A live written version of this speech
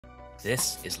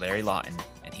This is Larry Lawton,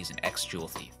 and he's an ex-jewel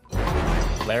thief.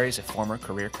 Larry's a former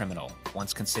career criminal,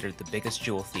 once considered the biggest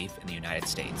jewel thief in the United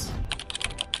States.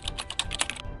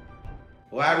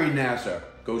 Larry Nassar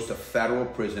goes to federal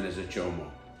prison as a chomo.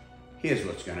 Here's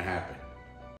what's going to happen.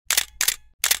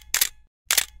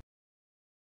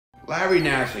 Larry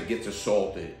Nassar gets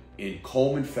assaulted in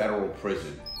Coleman Federal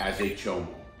Prison as a chomo.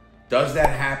 Does that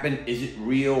happen? Is it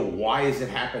real? Why is it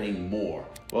happening more?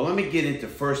 Well, let me get into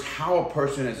first how a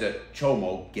person as a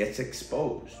chomo gets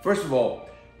exposed. First of all,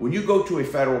 when you go to a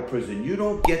federal prison, you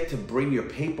don't get to bring your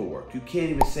paperwork. You can't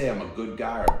even say I'm a good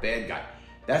guy or a bad guy.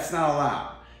 That's not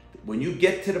allowed. When you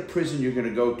get to the prison you're going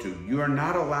to go to, you are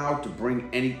not allowed to bring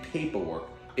any paperwork.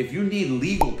 If you need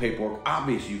legal paperwork,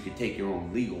 obviously you can take your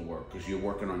own legal work because you're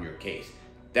working on your case.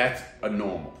 That's a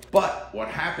normal. But what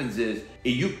happens is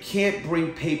you can't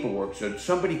bring paperwork, so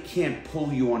somebody can't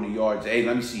pull you on the yard and say, hey,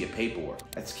 let me see your paperwork.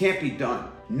 That can't be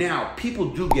done. Now, people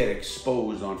do get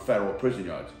exposed on federal prison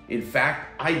yards. In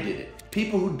fact, I did it.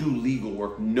 People who do legal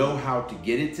work know how to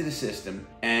get into the system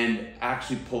and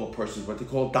actually pull a person's what they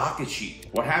call a docket sheet.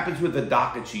 What happens with the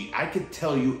docket sheet, I could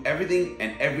tell you everything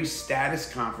and every status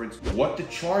conference, what the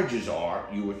charges are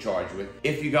you were charged with.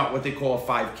 If you got what they call a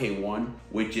 5K1,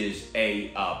 which is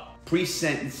a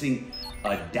pre-sentencing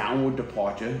downward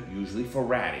departure, usually for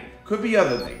ratting. Could be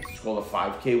other things. It's called a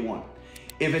 5K1.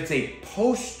 If it's a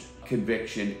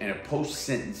post-conviction and a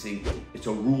post-sentencing, it's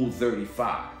a Rule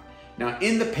 35. Now,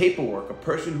 in the paperwork, a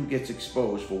person who gets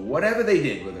exposed for whatever they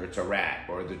did, whether it's a rat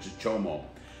or it's a chomo,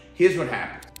 here's what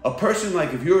happens. A person,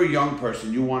 like if you're a young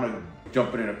person, you want to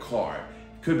jump in a car.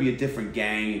 It could be a different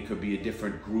gang, it could be a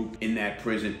different group in that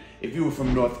prison. If you were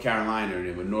from North Carolina and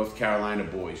they were North Carolina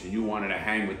boys and you wanted to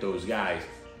hang with those guys,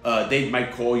 they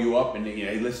might call you up and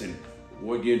hey, listen,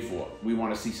 what are you in for? We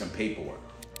want to see some paperwork.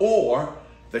 Or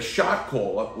the shot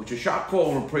caller, which a shot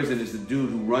caller in prison is the dude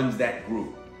who runs that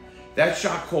group. That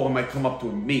shot caller might come up to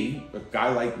me, a guy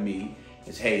like me,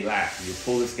 and say, hey, Lass, you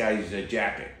pull this guy's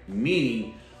jacket.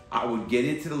 Meaning, I would get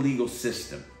into the legal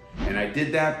system. And I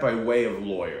did that by way of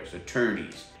lawyers,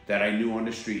 attorneys that I knew on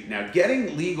the street. Now,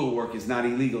 getting legal work is not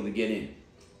illegal to get in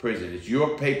prison. It's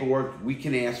your paperwork. We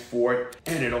can ask for it,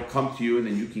 and it'll come to you, and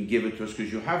then you can give it to us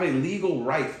because you have a legal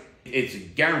right. It's a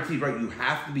guaranteed right. You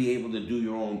have to be able to do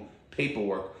your own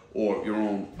paperwork or your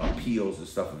own appeals and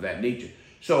stuff of that nature.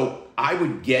 So I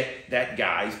would get that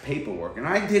guy's paperwork, and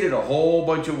I did it a whole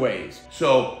bunch of ways.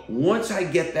 So once I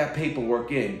get that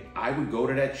paperwork in, I would go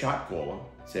to that shot caller,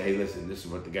 say, hey, listen, this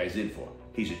is what the guy's in for.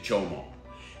 He's a chomo.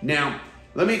 Now,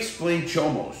 let me explain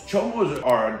chomos. Chomos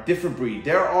are a different breed.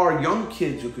 There are young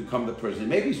kids who could come to prison.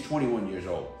 Maybe he's 21 years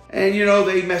old. And, you know,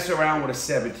 they mess around with a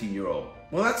 17-year-old.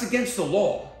 Well, that's against the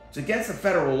law. It's against the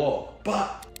federal law.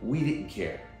 But we didn't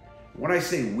care. When I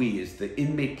say we, is the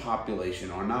inmate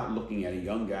population are not looking at a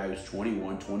young guy who's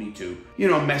 21, 22, you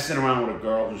know, messing around with a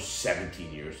girl who's 17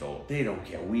 years old. They don't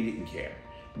care. We didn't care.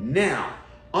 Now,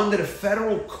 under the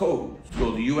federal codes,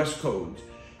 so the U.S. codes,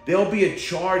 there'll be a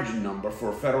charge number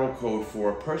for a federal code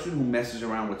for a person who messes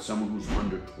around with someone who's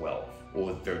under 12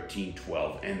 or 13,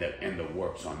 12, and the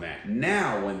works on that.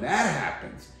 Now, when that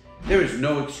happens, there is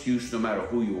no excuse no matter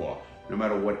who you are, no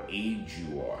matter what age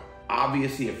you are.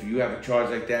 Obviously, if you have a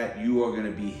charge like that, you are going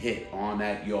to be hit on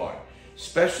that yard,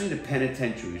 especially the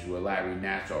penitentiaries where Larry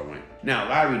Nassar went. Now,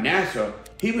 Larry Nassar,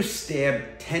 he was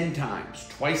stabbed 10 times,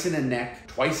 twice in the neck,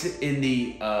 twice in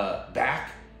the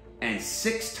back, and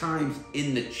 6 times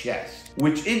in the chest,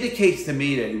 which indicates to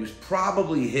me that he was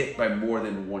probably hit by more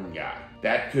than one guy.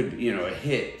 That could, you know, a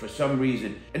hit for some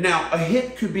reason. And now, a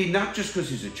hit could be not just because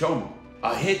he's a chomo.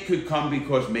 A hit could come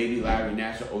because maybe Larry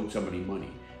Nassar owed somebody money.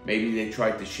 Maybe they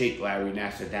tried to shake Larry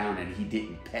Nassar down and he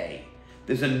didn't pay.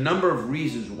 There's a number of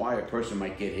reasons why a person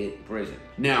might get hit in prison.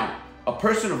 Now, a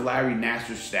person of Larry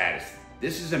Nassar's status,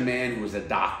 this is a man who was a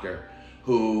doctor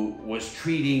who was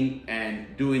treating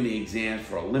and doing the exams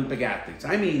for Olympic athletes.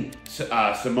 I mean,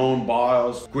 Simone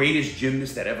Biles, greatest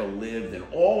gymnast that ever lived, and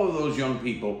all of those young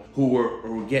people who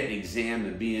were getting examined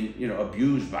and being, you know,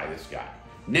 abused by this guy.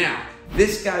 Now,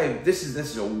 this guy, this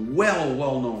is a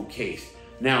well-known case.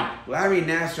 Now, Larry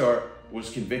Nassar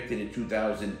was convicted in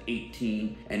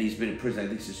 2018, and he's been in prison, I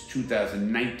think since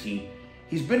 2019.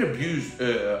 He's been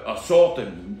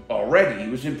assaulted already.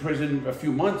 He was in prison a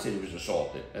few months and he was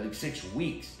assaulted, I think 6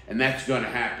 weeks, and that's gonna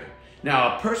happen.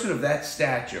 Now, a person of that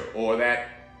stature or that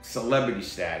celebrity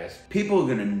status, people are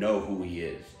gonna know who he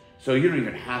is. So you don't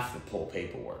even have to pull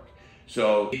paperwork.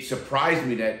 So it surprised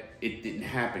me that it didn't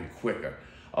happen quicker.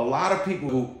 A lot of people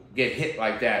who get hit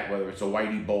like that, whether it's a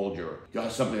Whitey Bulger or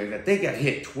something like that, they got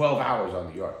hit 12 hours on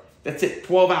the yard. That's it,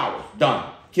 12 hours,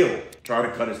 done, killed. Try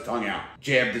to cut his tongue out,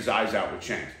 jabbed his eyes out with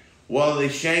shanks. Well, they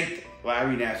shanked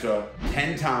Larry Nassar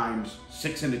 10 times,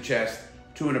 6 in the chest,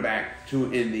 2 in the back,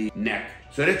 2 in the neck.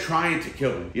 So they're trying to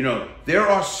kill him. You know, there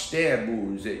are stab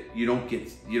wounds that you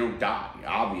don't die.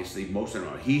 Obviously, most of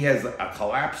them are. He has a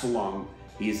collapsed lung.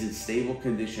 He is in stable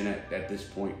condition at this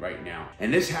point right now.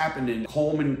 And this happened in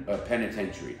Coleman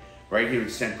Penitentiary, right here in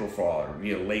Central Florida,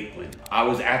 near Lakeland. I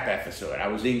was at that facility. I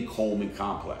was in Coleman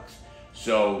Complex.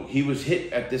 So he was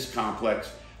hit at this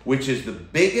complex, which is the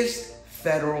biggest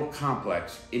federal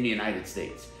complex in the United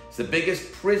States. It's the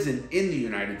biggest prison in the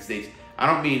United States.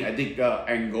 I think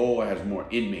Angola has more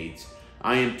inmates.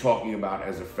 I am talking about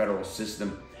as a federal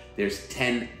system. There's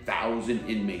 10,000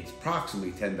 inmates,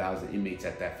 approximately 10,000 inmates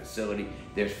at that facility.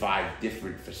 There's 5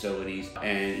 different facilities,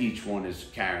 and each one is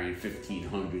carrying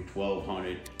 1,500,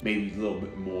 1,200, maybe a little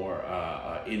bit more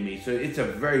inmates. So it's a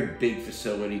very big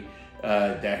facility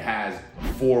that has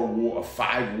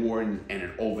 5 wardens and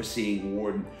an overseeing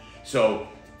warden. So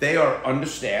they are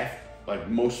understaffed, like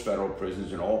most federal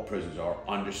prisons, and all prisons are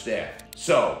understaffed.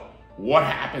 So what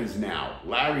happens now?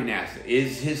 Larry Nassar,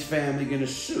 is his family gonna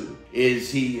sue?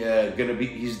 Is he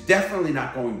he's definitely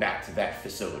not going back to that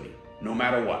facility, no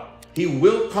matter what. He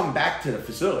will come back to the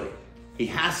facility. He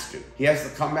has to. He has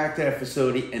to come back to that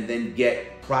facility and then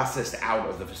get processed out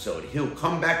of the facility. He'll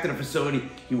come back to the facility.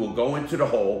 He will go into the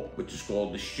hole, which is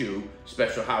called the SHU,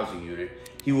 Special Housing Unit.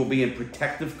 He will be in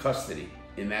protective custody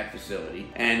in that facility,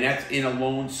 and that's in a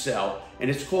lone cell, and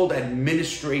it's called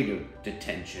administrative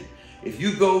detention. If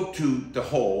you go to the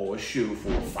hole or SHU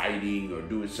for fighting or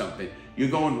doing something, you're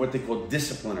going what they call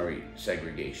disciplinary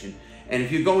segregation. And if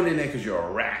you're going in there because you're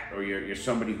a rat or you're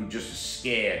somebody who just is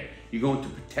scared, you go into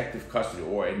protective custody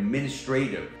or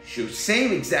administrative SHU.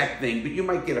 Same exact thing, but you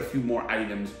might get a few more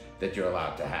items that you're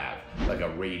allowed to have, like a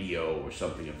radio or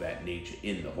something of that nature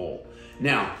in the hole.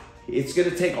 Now, it's going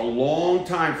to take a long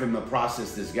time for him to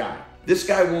process this guy. This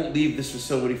guy won't leave this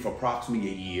facility for approximately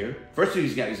a year. First thing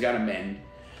he's got to mend,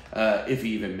 if he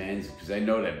even mends, because I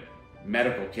know that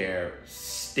medical care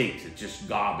stinks. It's just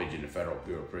garbage in the Federal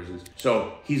Bureau of Prisons.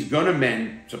 So he's going to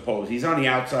mend, suppose. He's on the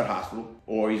outside hospital,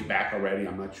 or he's back already.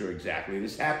 I'm not sure exactly.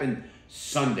 This happened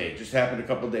Sunday. It just happened a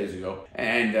couple of days ago.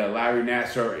 And Larry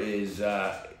Nassar is...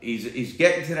 He's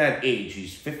getting to that age.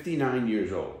 He's 59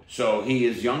 years old. So he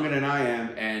is younger than I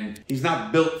am, and he's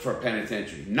not built for a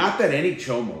penitentiary. Not that any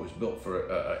chomo is built for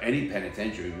any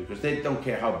penitentiary, because they don't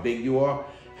care how big you are,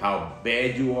 how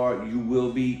bad you are, you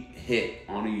will be hit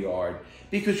on a yard.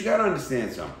 Because you got to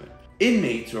understand something.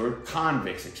 Inmates or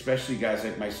convicts, especially guys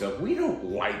like myself, we don't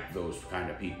like those kind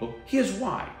of people. Here's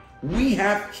why. We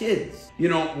have kids. You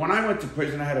know, when I went to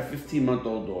prison, I had a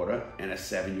 15-month-old daughter and a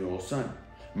 7-year-old son.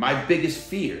 My biggest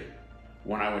fear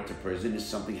when I went to prison is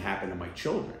something happened to my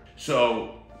children.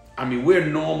 So, I mean, we're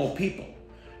normal people.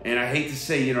 And I hate to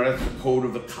say, you know, that's the code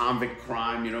of the convict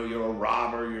crime. You know, you're a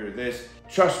robber, you're this.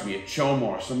 Trust me, a chomo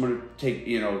or someone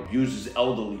who uses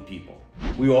elderly people.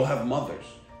 We all have mothers.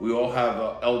 We all have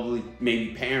elderly,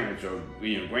 maybe parents or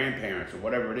grandparents or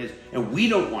whatever it is. And we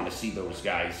don't want to see those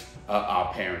guys,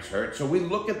 our parents, hurt. So we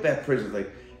look at that prison like,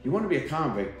 you want to be a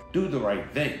convict, do the right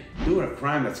thing. Doing a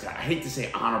crime I hate to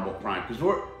say honorable crime,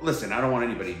 because listen, I don't want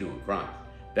anybody doing crime.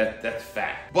 That's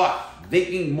fact. But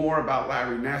thinking more about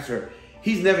Larry Nassar,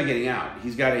 he's never getting out.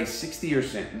 He's got a 60-year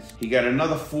sentence. He got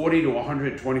another 40 to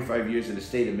 125 years in the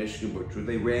state of Michigan, but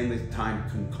they ran the time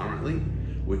concurrently,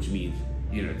 which means,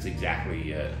 it's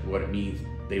exactly what it means.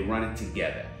 They run it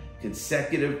together,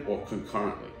 consecutive or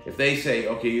concurrently. If they say,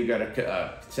 okay, you got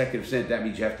a consecutive sentence, that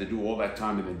means you have to do all that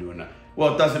time and then do another.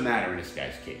 Well, it doesn't matter in this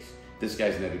guy's case. This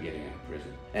guy's never getting out of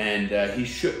prison. And he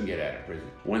shouldn't get out of prison.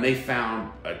 When they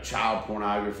found child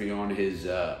pornography on his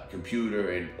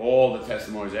computer and all the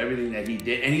testimonies, everything that he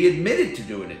did, and he admitted to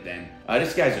doing it then,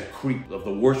 this guy's a creep of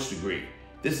the worst degree.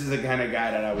 This is the kind of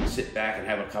guy that I would sit back and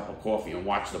have a cup of coffee and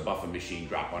watch the buffer machine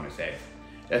drop on his head.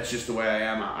 That's just the way I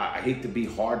am. I hate to be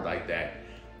hard like that,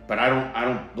 but I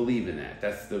don't believe in that.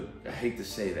 I hate to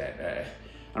say that.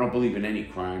 I don't believe in any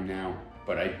crime now.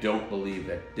 But I don't believe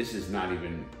that this is not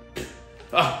even...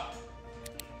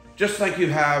 Just like you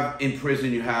have in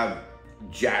prison, you have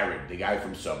Jared, the guy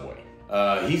from Subway.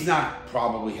 He's not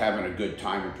probably having a good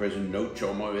time in prison. No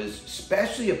chomo is,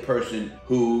 especially a person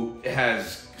who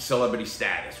has celebrity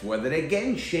status, whether they're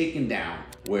getting shaken down,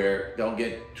 where they'll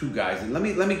get 2 guys. And let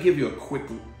me give you a quick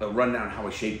rundown of how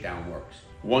a shakedown works.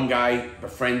 One guy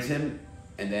befriends him,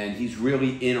 and then he's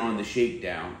really in on the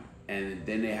shakedown, and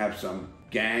then they have some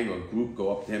gang or group go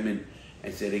up to him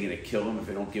and say they're going to kill him if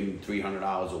they don't give him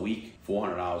 $300 a week,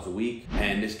 $400 a week.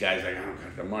 And this guy's like, I don't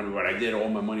got the money. What I did, all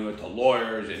my money went to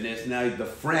lawyers and this. Now the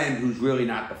friend, who's really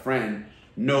not the friend,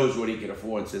 knows what he can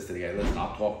afford and says to the guy, listen,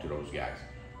 I'll talk to those guys.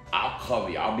 I'll cover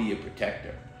you. I'll be your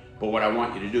protector. But what I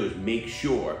want you to do is make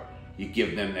sure you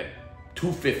give them that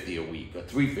 $250 a week or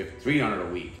 $350, $300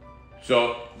 a week.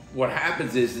 So what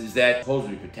happens is that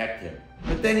supposedly protect him.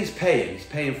 But then he's paying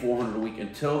 $400 a week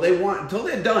until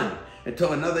they're done.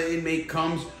 Until another inmate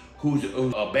comes who's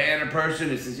a bad person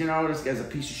and says, you know, this guy's a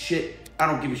piece of shit. I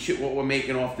don't give a shit what we're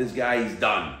making off this guy, he's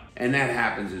done. And that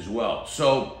happens as well.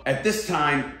 So at this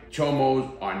time,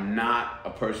 chomos are not a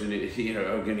person that, you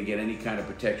know, are gonna get any kind of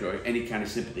protection or any kind of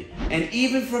sympathy. And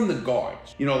even from the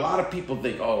guards, you know, a lot of people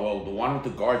think, oh, well, why don't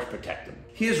the guards protect them?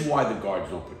 Here's why the guards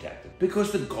don't protect them.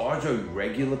 Because the guards are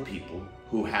regular people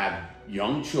who have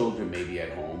young children maybe at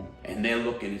home, and they're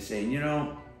looking and saying, you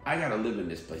know, I gotta live in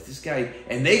this place. This guy,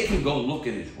 and they can go look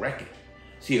at his record.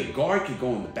 See, a guard could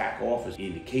go in the back office,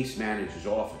 in the case manager's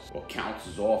office or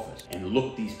counsel's office, and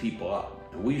look these people up.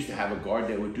 And we used to have a guard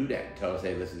that would do that and tell us,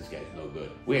 hey, listen, this guy's no good.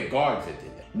 We had guards that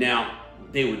did that. Now,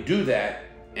 they would do that,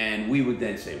 and we would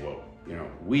then say, well, you know,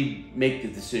 we make the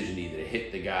decision either to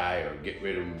hit the guy or get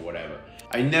rid of him or whatever.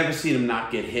 I never seen him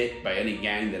not get hit by any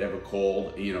gang that ever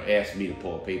called, you know, asked me to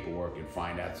pull the paperwork and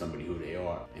find out somebody who they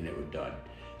are, and it was done.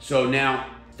 So now,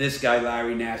 this guy,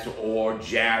 Larry Nassar, or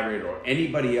Jared, or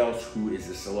anybody else who is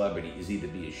a celebrity is either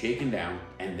being shaken down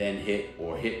and then hit,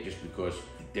 or hit just because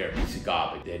they're a piece of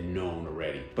garbage. They're known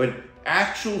already. But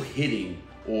actual hitting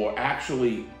or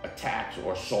actually attacks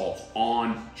or assaults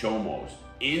on chomos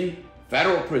in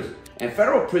federal prison, and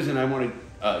federal prison, I want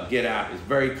to get out, is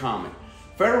very common.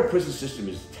 Federal prison system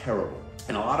is terrible.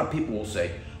 And a lot of people will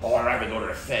say, oh, I'd rather go to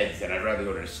the feds than I'd rather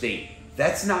go to the state.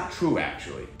 That's not true,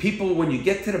 actually. People, when you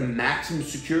get to the maximum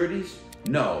securities,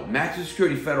 no, maximum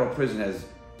security federal prison has,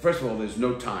 first of all, there's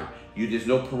no time. There's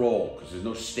no parole because there's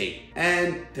no state.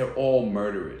 And they're all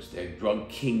murderers. They're drug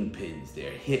kingpins.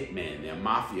 They're hitmen. They're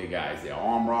mafia guys. They're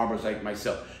armed robbers like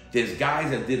myself. There's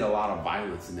guys that did a lot of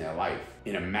violence in their life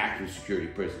in a maximum security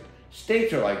prison.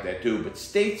 States are like that too, but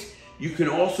states, you can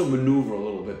also maneuver a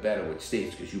little bit better with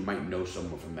states because you might know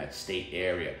someone from that state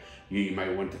area. You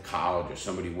might went to college or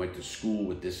somebody went to school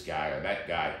with this guy or that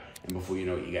guy, and before you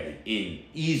know it, you got an in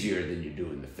easier than you do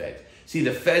in the feds. See,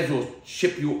 the feds will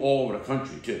ship you all over the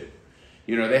country too.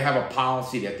 You know, they have a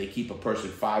policy that they keep a person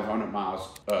 500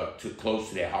 miles too close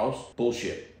to their house.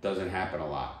 Bullshit. Doesn't happen a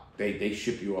lot. They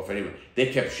ship you off anyway.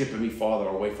 They kept shipping me farther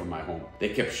away from my home. They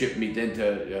kept shipping me then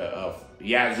to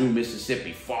Yazoo,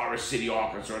 Mississippi, Forest City,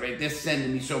 Arkansas. They're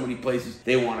sending me so many places.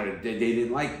 They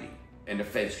didn't like me. And the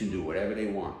feds can do whatever they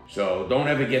want. So don't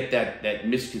ever get that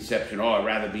misconception, oh, I'd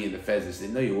rather be in the feds.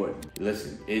 No, you wouldn't.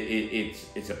 Listen,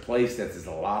 it's a place that there's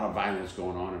a lot of violence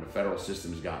going on, and the federal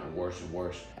system has gotten worse and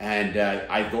worse. And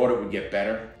I thought it would get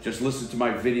better. Just listen to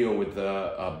my video with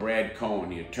Brad Cohen,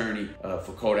 the attorney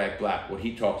for Kodak Black, what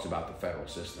he talks about the federal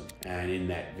system. And in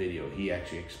that video, he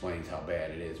actually explains how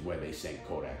bad it is where they sent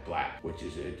Kodak Black, which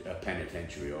is a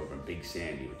penitentiary over in Big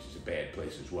Sandy, which is a bad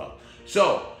place as well.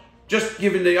 So, just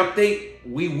giving the update,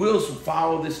 we will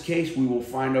follow this case. We will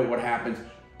find out what happens.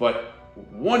 But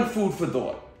one food for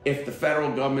thought. If the federal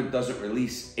government doesn't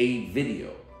release a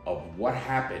video of what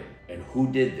happened and who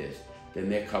did this, then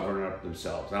they're covering it up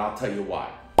themselves. And I'll tell you why.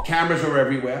 Cameras are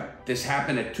everywhere. This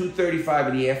happened at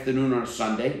 2:35 in the afternoon on a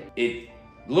Sunday. It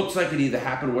looks like it either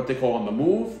happened what they call on the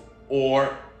move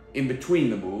or in between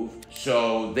the move.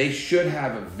 So they should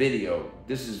have a video.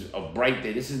 This is a bright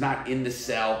day. This is not in the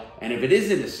cell. And if it is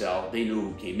in the cell, they knew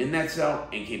who came in that cell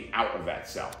and came out of that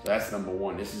cell. So that's number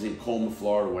one. This is in Coleman,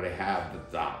 Florida, where they have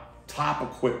the top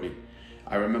equipment.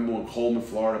 I remember when Coleman,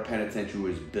 Florida Penitentiary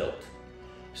was built.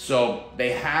 So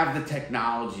they have the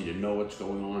technology to know what's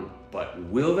going on, but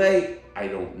will they? I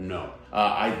don't know.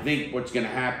 I think what's gonna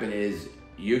happen is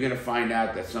you're gonna find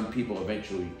out that some people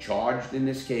eventually charged in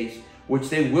this case, which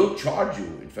they will charge you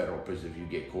in federal prison if you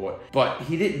get caught. But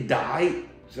he didn't die,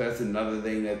 so that's another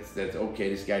thing that's okay,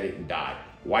 this guy didn't die.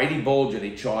 Whitey Bulger,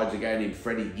 they charged a guy named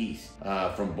Freddie Geese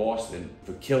from Boston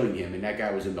for killing him, and that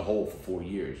guy was in the hole for 4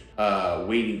 years,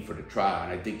 waiting for the trial,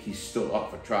 and I think he's still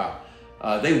up for trial.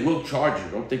 They will charge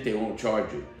you. Don't think they won't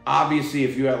charge you. Obviously,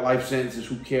 if you have life sentences,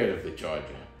 who cares if they charge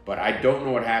you? But I don't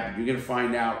know what happened. You're gonna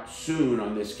find out soon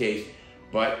on this case.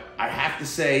 But I have to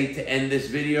say, to end this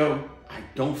video, I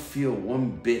don't feel one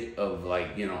bit of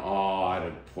like, you know, oh,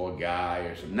 the poor guy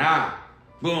or something. Nah,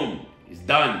 boom, he's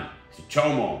done. He's a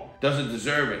chomo. Doesn't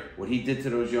deserve it. What he did to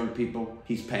those young people,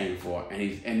 he's paying for.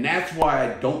 And that's why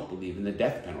I don't believe in the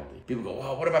death penalty. People go,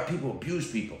 well, what about people who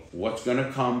abuse people? What's gonna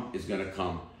come is gonna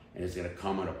come, and it's gonna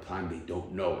come at a time they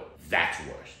don't know it. That's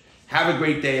worse. Have a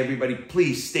great day, everybody.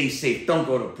 Please stay safe. Don't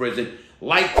go to prison.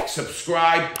 Like,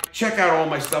 subscribe, check out all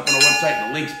my stuff on the website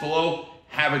and the links below.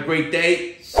 Have a great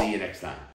day. See you next time.